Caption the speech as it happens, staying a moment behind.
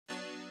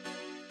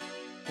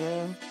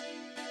Yeah,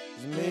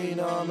 it's me, you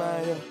know I'm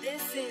out here.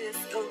 This is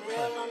a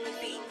Real on the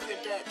Beat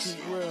production.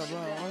 Keep real,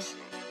 bro.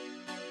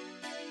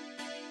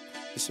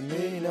 It's a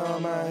me, you know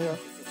I'm out here.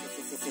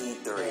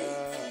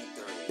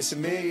 It's a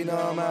me, you know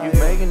I'm out here. You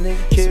make a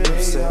nigga kill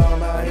himself.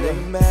 A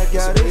nigga mad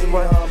got his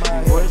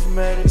wife. You worse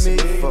mad at me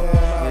for.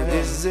 And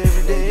this is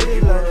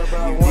everyday life.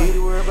 You need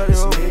to worry about your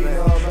whole man.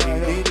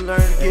 You need to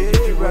learn to get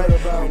it right.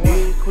 You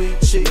need to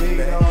quit cheating,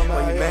 man.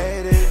 Why you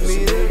mad at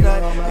me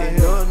tonight? You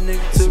know a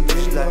nigga took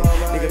this life.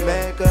 Nigga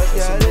mad cause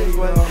got his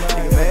wife.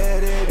 Nigga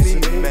mad at me,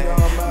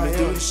 man. We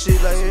do this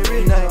shit like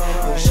every night.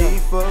 And she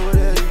fuck with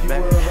us,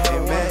 man.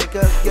 And mad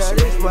cause got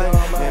his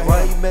wife. Man,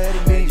 why you mad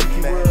at me,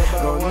 man?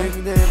 No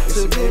nigga that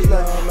took this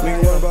life. We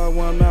worry about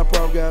one, now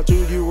probably got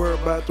two. You worry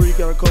about three,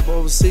 got a couple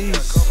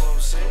overseas.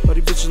 But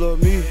these bitches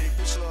love me.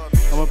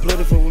 I'm a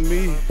plentiful with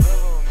me.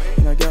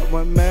 And I got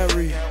one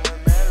married.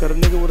 Got a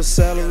nigga with a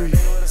salary.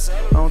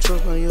 I don't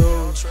trust none of you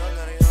hoes.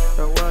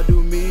 That's why I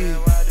do me.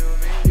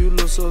 You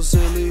look so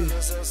silly.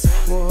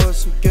 Want her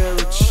some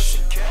carriage.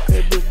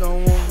 That bitch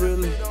don't want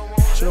really.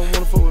 She don't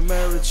wanna fuck with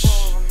marriage.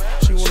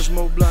 She wanna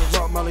smoke blunts,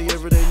 rock Molly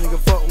every day. Nigga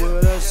fuck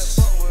with us.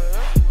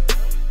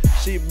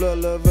 She blood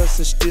love us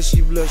and still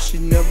she blood. She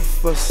never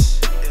fuss.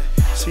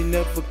 She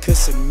never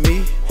cussing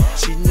me.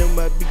 She know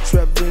I be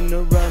traveling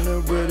around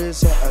the world,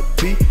 that's how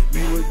I be.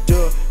 You a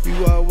dub,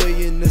 you all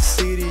way in the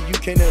city, you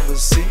can't ever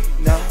see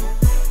now.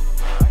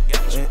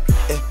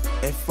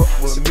 And fuck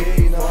with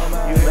me, you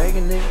make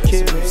a nigga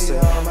kill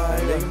himself. A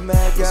nigga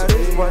mad got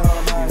his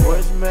wife. You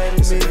worse mad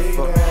at me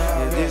for.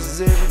 And this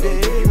is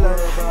everyday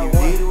life.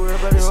 You need to worry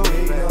about your whole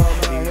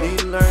man. You need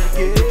to learn to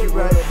get it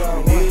right.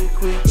 You need to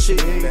quit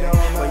cheating, man.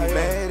 Why you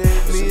mad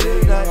at me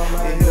tonight?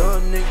 And no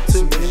nigga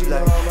took this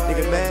life.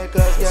 Nigga mad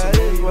cause got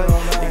his wife.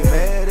 Nigga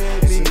mad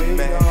at me,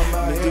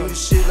 man. We do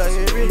this shit like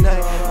every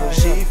night. And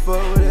she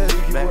fuck with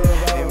us, man.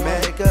 And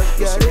mad cause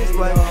got his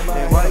wife.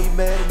 And why you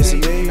mad at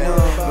me, man?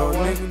 No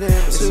nigga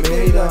that took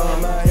this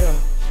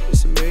life.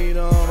 It's a million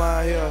on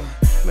my here.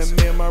 Man,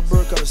 me and my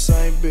bro got the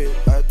same bitch.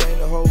 I think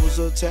the hoe was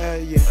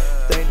Italian.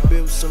 Think the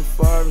bitch was some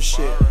foreign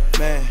shit.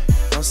 Man,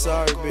 I'm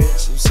sorry,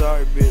 bitch. I'm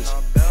sorry, bitch.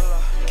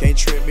 Can't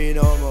trick me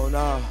no more,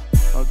 nah.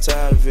 I'm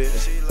tired of it.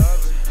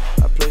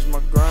 I place my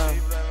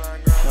grind.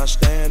 Now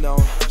stand on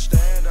it.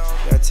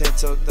 Got 10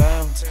 toes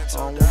down. I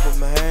don't wanna put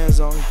my hands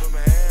on you.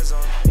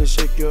 Let's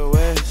shake your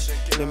ass.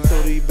 Let me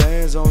throw these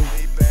bands on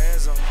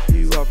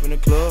you. You up in the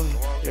club.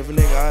 Every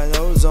nigga I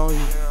know is on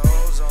you.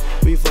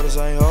 We for the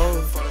same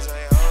hoe.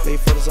 They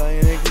for the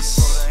same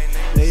niggas.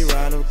 They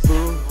ride the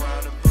crew.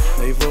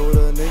 They for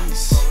the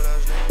niggas.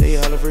 They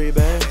holler free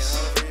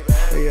bands.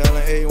 They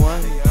holler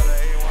A1.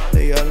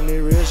 They holler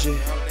the real shit.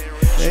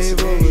 They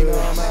for you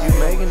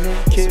make a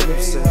nigga kill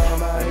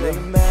himself. A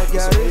nigga mad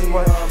got his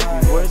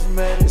wife. You worse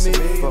mad at me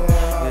for.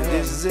 And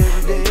this is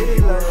everyday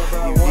life.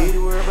 You need to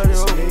worry about your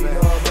whole man.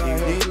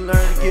 You need to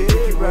learn to get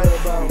it right.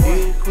 You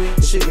need to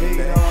quit cheating,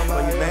 man.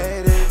 Why you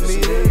mad at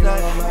me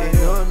tonight? And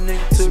no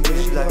nigga took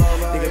this life.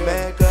 Nigga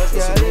mad cause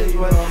got his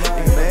wife.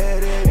 Nigga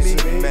mad at me,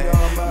 man.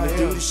 We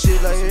do this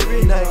shit like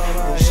every night.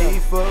 And